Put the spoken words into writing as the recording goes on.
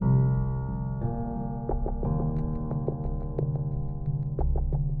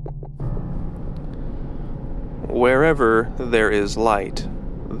Wherever there is light,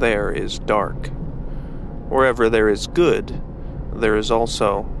 there is dark. Wherever there is good, there is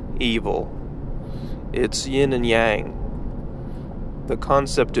also evil. It's yin and yang. The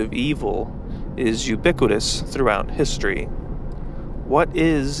concept of evil is ubiquitous throughout history. What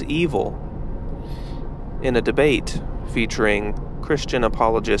is evil? In a debate featuring Christian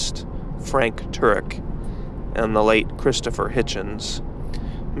apologist Frank Turek and the late Christopher Hitchens,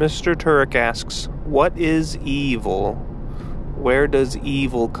 Mr. Turek asks, "What is evil? Where does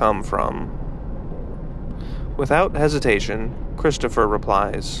evil come from?" Without hesitation, Christopher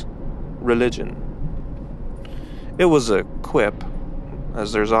replies, "Religion." It was a quip,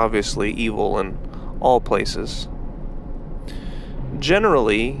 as there's obviously evil in all places.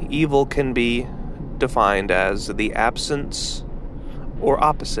 Generally, evil can be defined as the absence or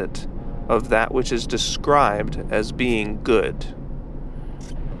opposite of that which is described as being good.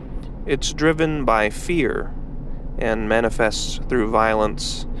 It's driven by fear and manifests through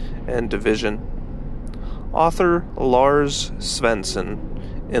violence and division. Author Lars Svensson,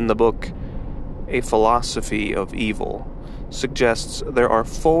 in the book A Philosophy of Evil, suggests there are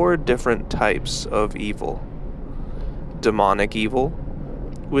 4 different types of evil. Demonic evil,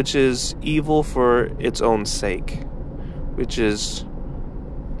 which is evil for its own sake, which is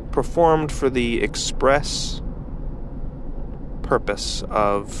performed for the express purpose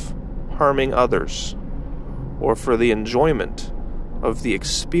of harming others, or for the enjoyment of the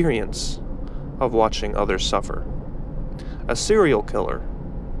experience of watching others suffer. A serial killer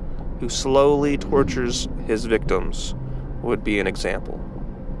who slowly tortures his victims would be an example.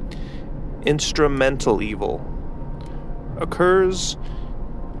 Instrumental evil occurs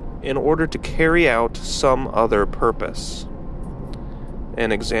in order to carry out some other purpose.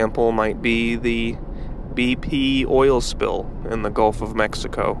 An example might be the BP oil spill in the Gulf of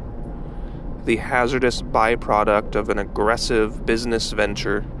Mexico, the hazardous byproduct of an aggressive business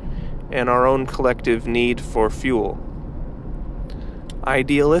venture and our own collective need for fuel.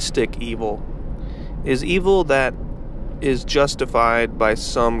 Idealistic evil is evil that is justified by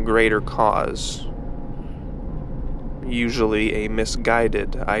some greater cause, usually a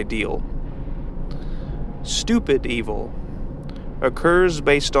misguided ideal. Stupid evil occurs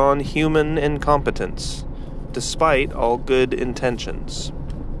based on human incompetence, despite all good intentions.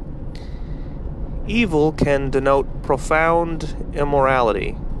 Evil can denote profound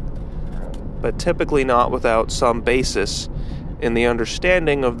immorality, but typically not without some basis in the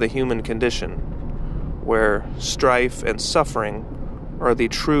understanding of the human condition, where strife and suffering are the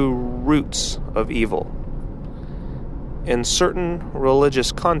true roots of evil. In certain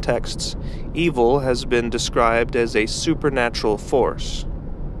religious contexts, evil has been described as a supernatural force.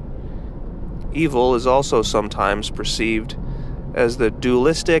 Evil is also sometimes perceived as the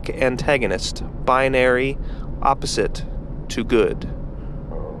dualistic antagonist, binary opposite to good,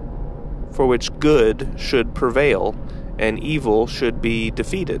 for which good should prevail and evil should be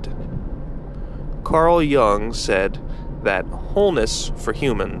defeated. Carl Jung said that wholeness for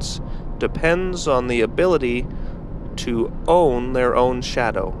humans depends on the ability to own their own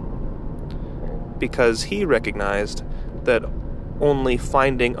shadow, because he recognized that only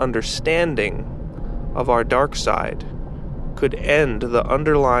finding understanding of our dark side could end the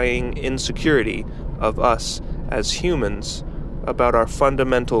underlying insecurity of us as humans about our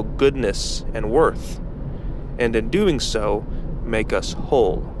fundamental goodness and worth, and in doing so, make us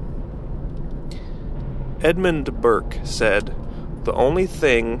whole. Edmund Burke said, "The only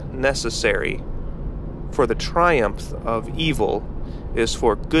thing necessary for the triumph of evil is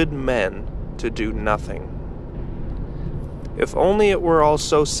for good men to do nothing." If only it were all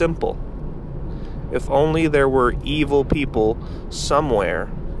so simple. If only there were evil people somewhere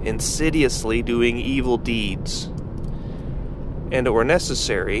insidiously doing evil deeds, and it were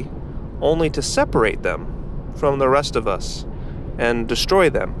necessary only to separate them from the rest of us and destroy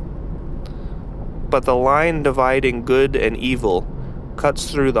them. But the line dividing good and evil cuts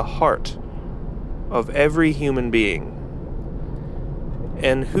through the heart of every human being.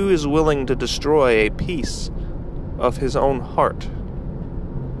 And who is willing to destroy a piece of his own heart?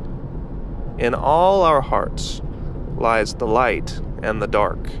 In all our hearts lies the light and the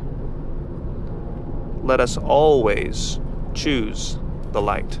dark. Let us always choose the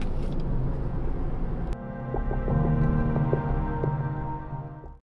light.